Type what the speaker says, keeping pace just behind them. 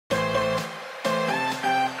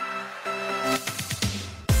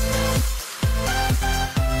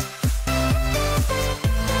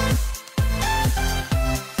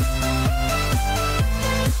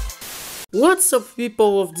What's up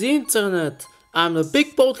people of the internet, I'm the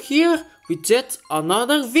Big Boat here with yet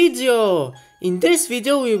another video. In this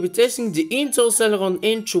video we will be testing the Intel Celeron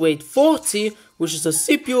N2840, which is a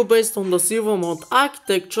CPU based on the Silvermont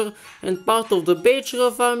architecture and part of the Bachelor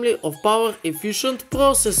family of power efficient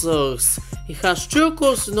processors. It has 2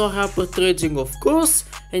 cores with no hyper-threading of course,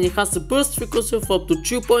 and it has a burst frequency of up to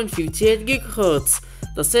 2.58 GHz.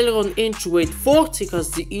 The Celeron N2840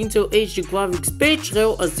 has the Intel HD graphics page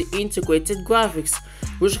rail as the integrated graphics,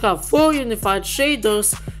 which have 4 unified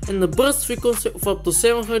shaders and a burst frequency of up to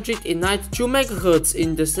 792 MHz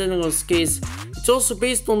in the Celeron's case. It's also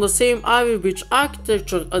based on the same Ivy Bridge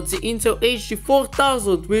architecture as the Intel HD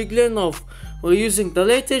 4000 with Glenov. We're using the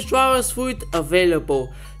latest drivers for it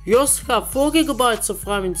available. We also have 4GB of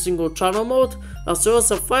RAM in single channel mode, as well as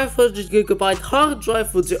a 500GB hard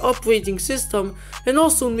drive for the operating system, and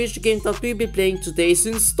also in which the game that we'll be playing today is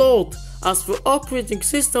installed. As for operating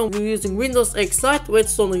system, we're using Windows X Lite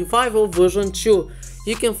Redstone Revival version 2.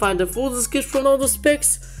 You can find the full description of the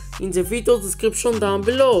specs in the video description down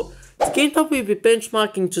below. The game that we'll be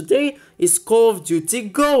benchmarking today is Call of Duty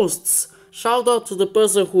Ghosts. Shout out to the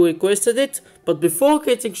person who requested it, but before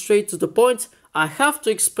getting straight to the point, I have to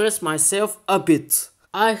express myself a bit.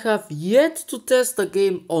 I have yet to test the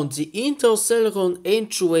game on the Intel Celeron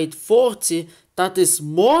N2840 that is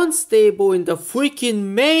more unstable in the freaking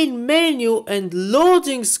main menu and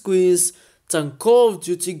loading screens than Call of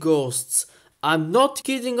Duty Ghosts. I'm not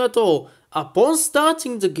kidding at all. Upon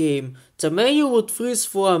starting the game, the menu would freeze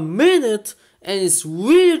for a minute and it's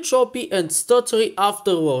really choppy and stuttery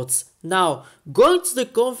afterwards. Now, going to the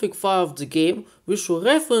config file of the game, which for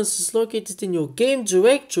reference is located in your game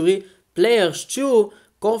directory, players2,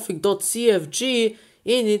 config.cfg,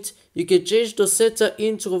 in it you can change the SATA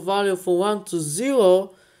intro value from 1 to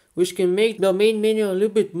 0, which can make the main menu a little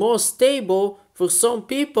bit more stable for some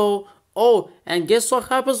people. Oh, and guess what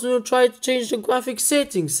happens when you try to change the graphic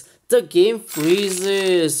settings? The game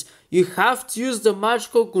freezes. You have to use the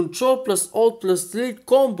magical Control plus Alt plus Delete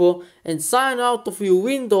combo and sign out of your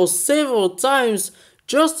Windows several times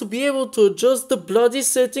just to be able to adjust the bloody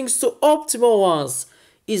settings to optimal ones.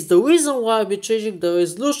 Is the reason why I'll be changing the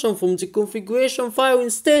resolution from the configuration file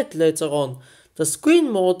instead later on. The screen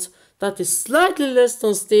mode that is slightly less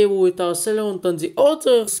unstable with our Celeron than the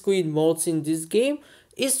other screen modes in this game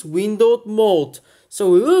is windowed mode,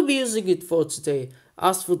 so we will be using it for today.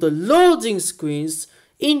 As for the loading screens,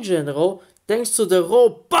 in general, thanks to the raw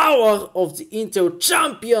power of the Intel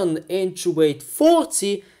Champion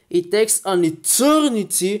N2840, it takes an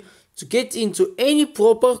eternity to get into any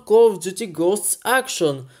proper Call of Duty Ghosts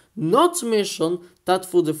action. Not to mention that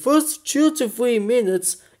for the first 2 to 3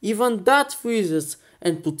 minutes, even that freezes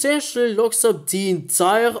and potentially locks up the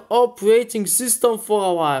entire operating system for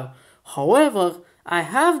a while. However, I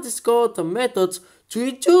have discovered a method to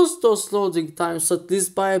reduce those loading times at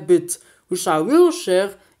least by a bit, which I will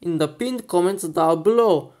share in the pinned comment down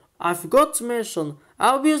below. I forgot to mention,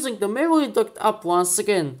 I'll be using the memory duct app once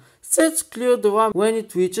again, set to clear the RAM when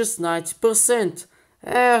it reaches 90%.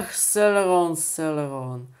 Celeron,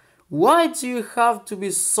 why do you have to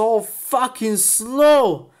be so fucking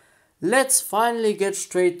slow? Let's finally get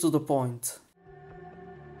straight to the point.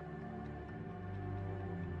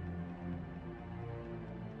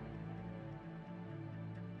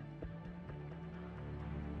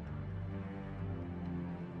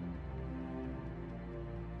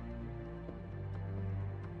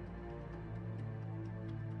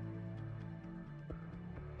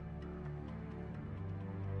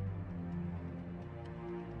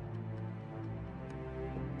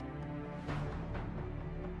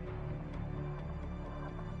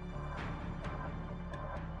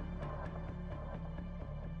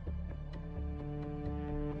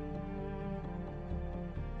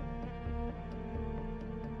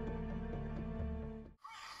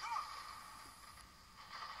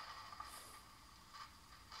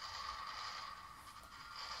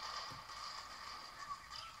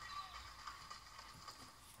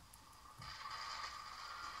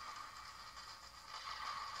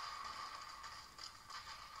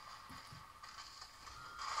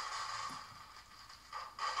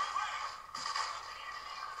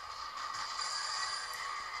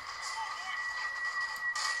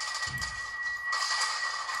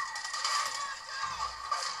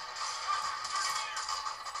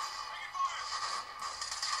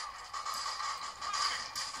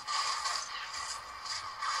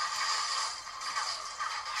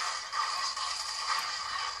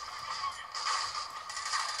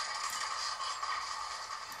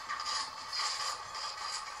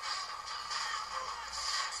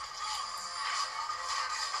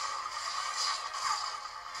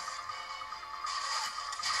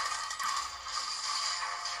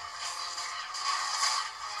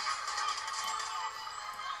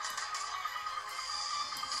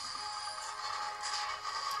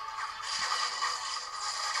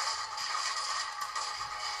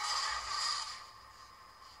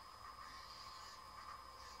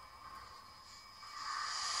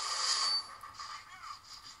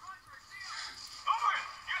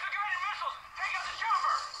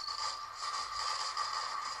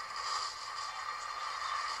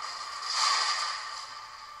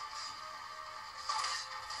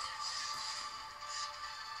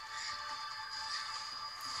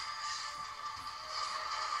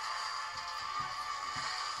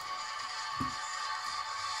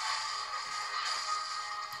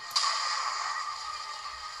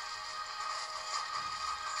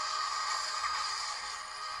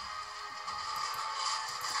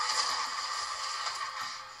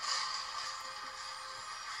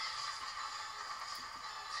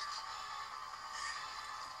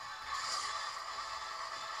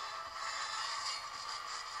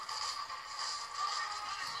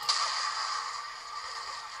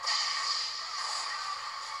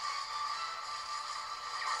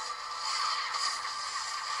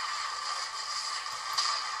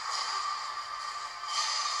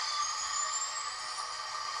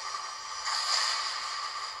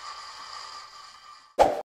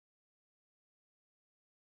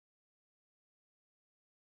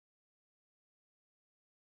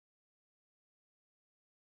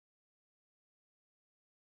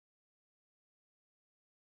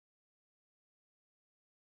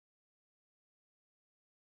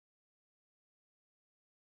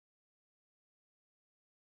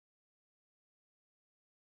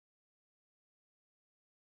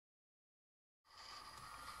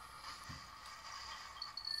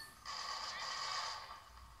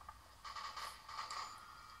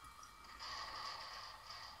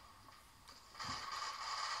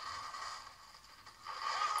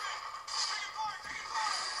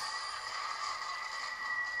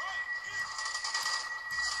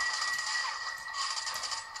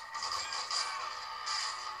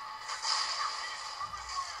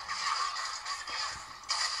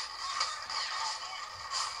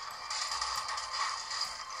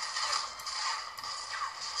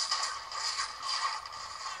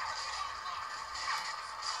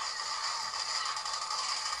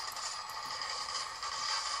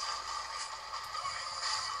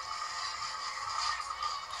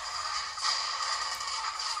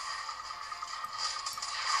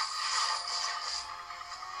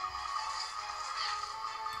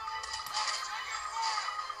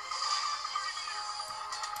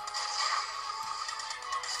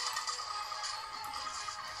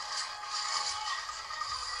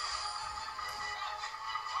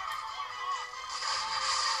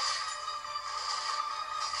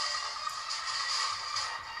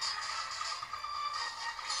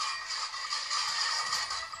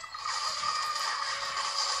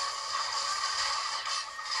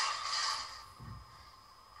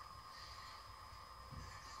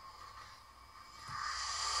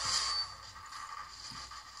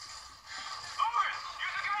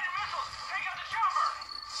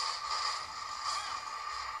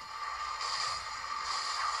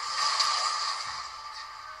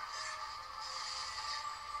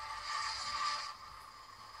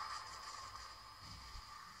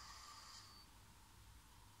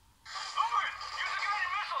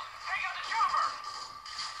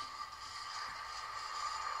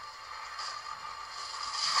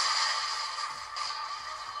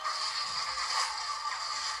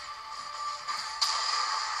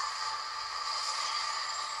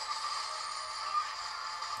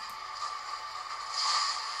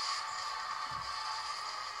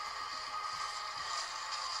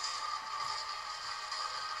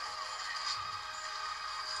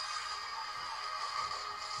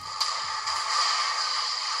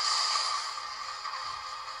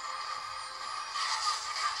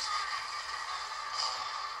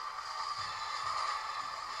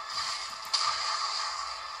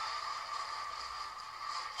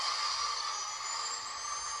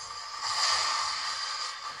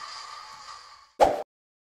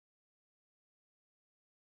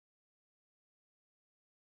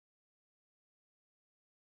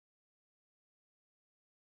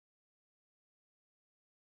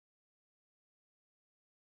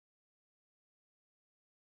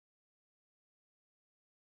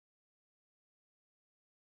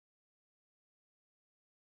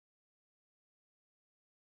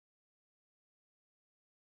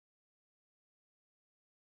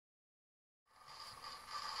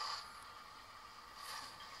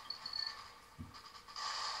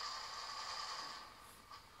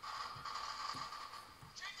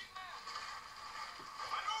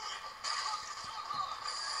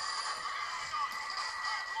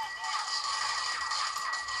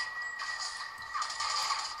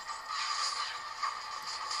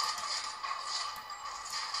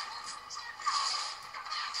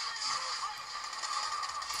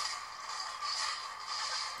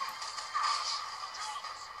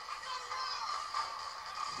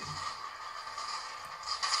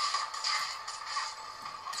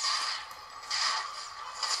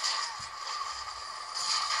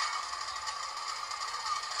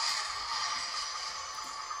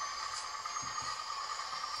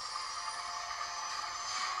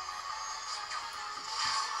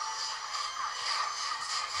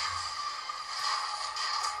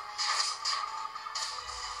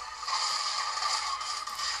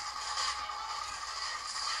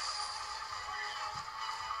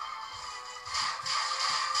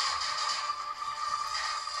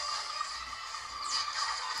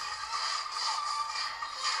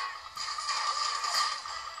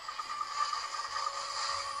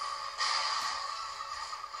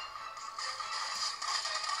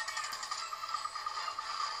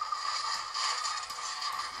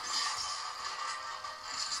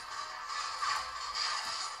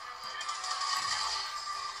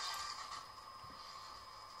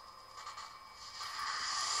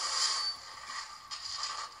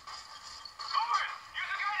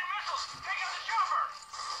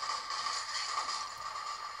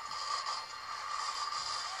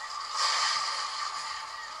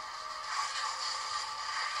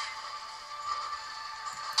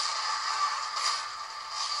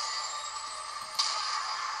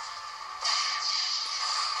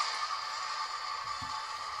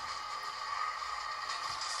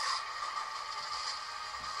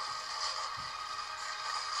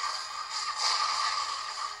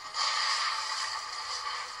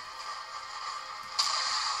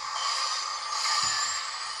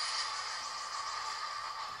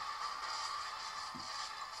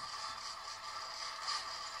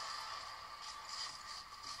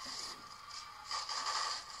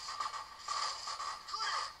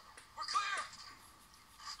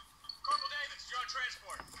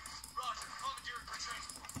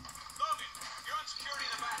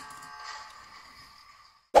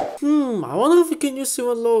 I wonder if we can use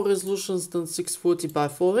even lower resolutions than 640 by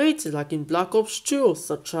 480 like in Black Ops 2,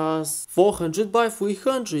 such as 400 by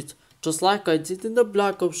 300, just like I did in the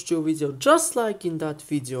Black Ops 2 video, just like in that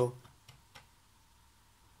video.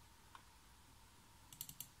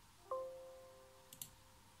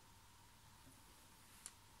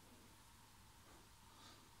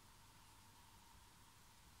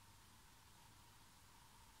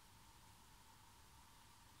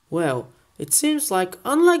 Well, it seems like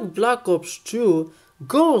unlike Black Ops 2,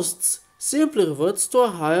 Ghosts simply reverts to a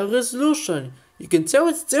higher resolution. You can tell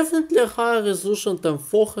it's definitely a higher resolution than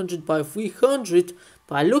 400 by 300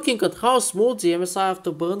 by looking at how small the MSI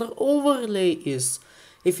Afterburner overlay is.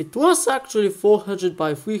 If it was actually 400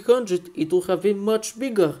 by 300, it would have been much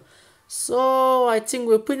bigger. So I think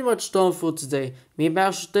we're pretty much done for today. Maybe I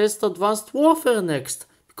should test Advanced Warfare next,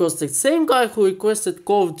 because the same guy who requested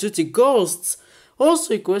Call of Duty Ghosts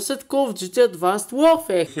also requested Call of Duty Advanced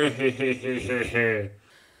Warfare.